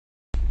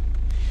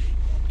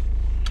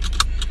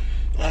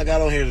I got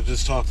on here to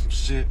just talk some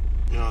shit.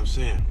 You know what I'm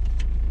saying?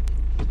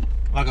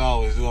 Like I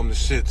always do, I'm the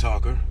shit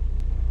talker.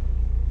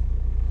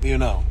 You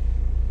know,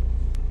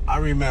 I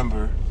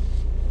remember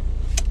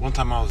one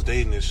time I was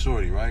dating this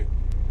shorty, right?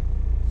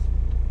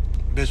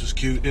 Bitch was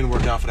cute, didn't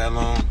work out for that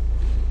long.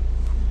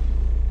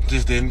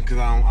 Just didn't, cause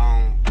I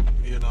don't,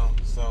 you know.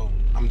 So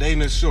I'm dating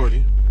this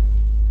shorty.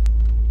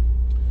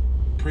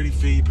 Pretty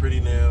feet, pretty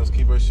nails,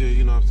 keep her shit,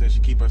 you know what I'm saying? She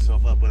keep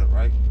herself up with it,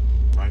 right?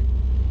 Right?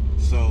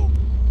 So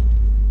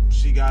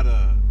she got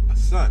a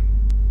son.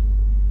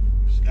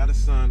 She got a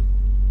son,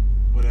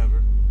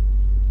 whatever.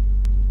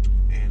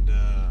 And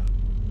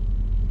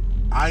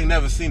I ain't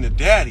never seen the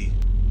daddy,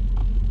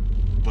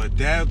 but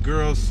that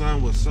girl's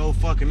son was so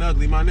fucking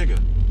ugly, my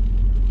nigga.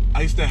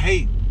 I used to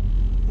hate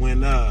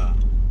when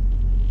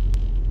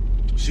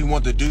she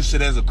wanted to do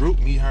shit as a group,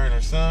 me, her, and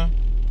her son,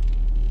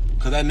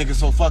 cause that nigga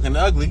so fucking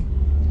ugly.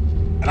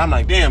 And I'm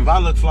like, damn, if I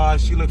look fly,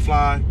 she look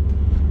fly.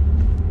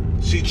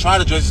 She tried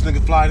to dress this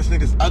nigga fly. This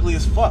nigga's ugly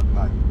as fuck.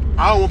 Like,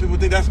 I don't want people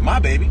to think that's my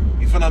baby.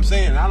 You feel what I'm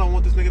saying? And I don't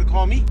want this nigga to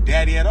call me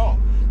daddy at all,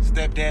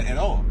 stepdad at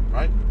all,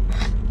 right?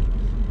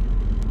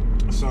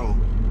 So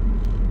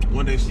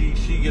one day she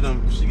get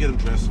him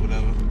dressed or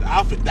whatever.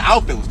 The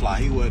outfit was fly.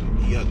 He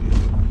ugly.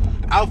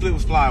 The outfit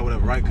was fly,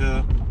 whatever, right,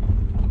 cuz?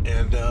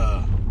 And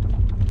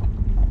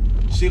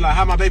she like,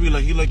 how my baby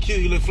look? He look cute.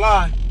 He look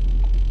fly.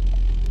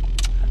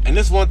 And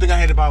this is one thing I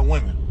hate about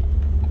women.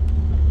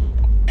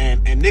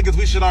 And niggas,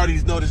 we should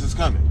already know this is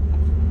coming.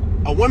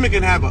 A woman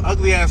can have an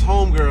ugly ass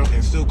homegirl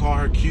and still call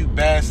her cute,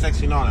 bad,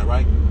 sexy, and all that,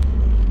 right?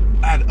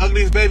 I had the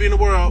ugliest baby in the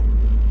world,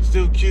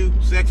 still cute,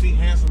 sexy,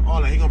 handsome,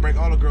 all that. He gonna break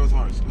all the girls'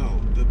 hearts.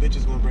 No, the bitch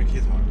is gonna break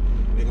his heart.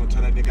 They're gonna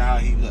tell that nigga how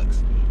he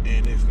looks.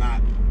 And it's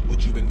not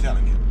what you've been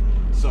telling him.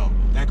 So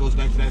that goes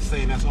back to that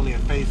saying, that's only a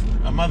face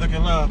a mother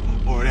can love,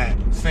 or that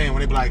saying when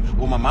they be like,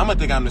 well, my mama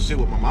think I'm the shit,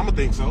 well, my mama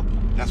thinks so.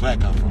 That's where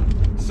that comes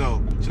from.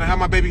 So, should I have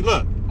my baby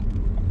look?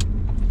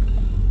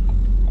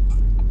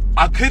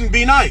 I couldn't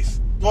be nice.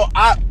 Well,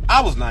 I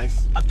was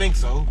nice. I think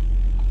so.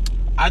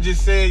 I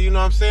just said, you know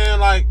what I'm saying?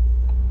 Like,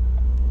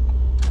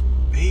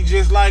 he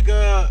just like,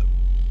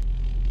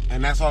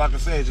 and that's all I can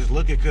say is just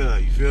look at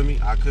cuz, you feel me?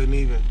 I couldn't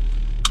even,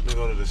 let me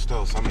go to the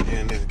stove, so I'm gonna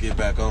end this and get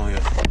back on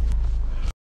here.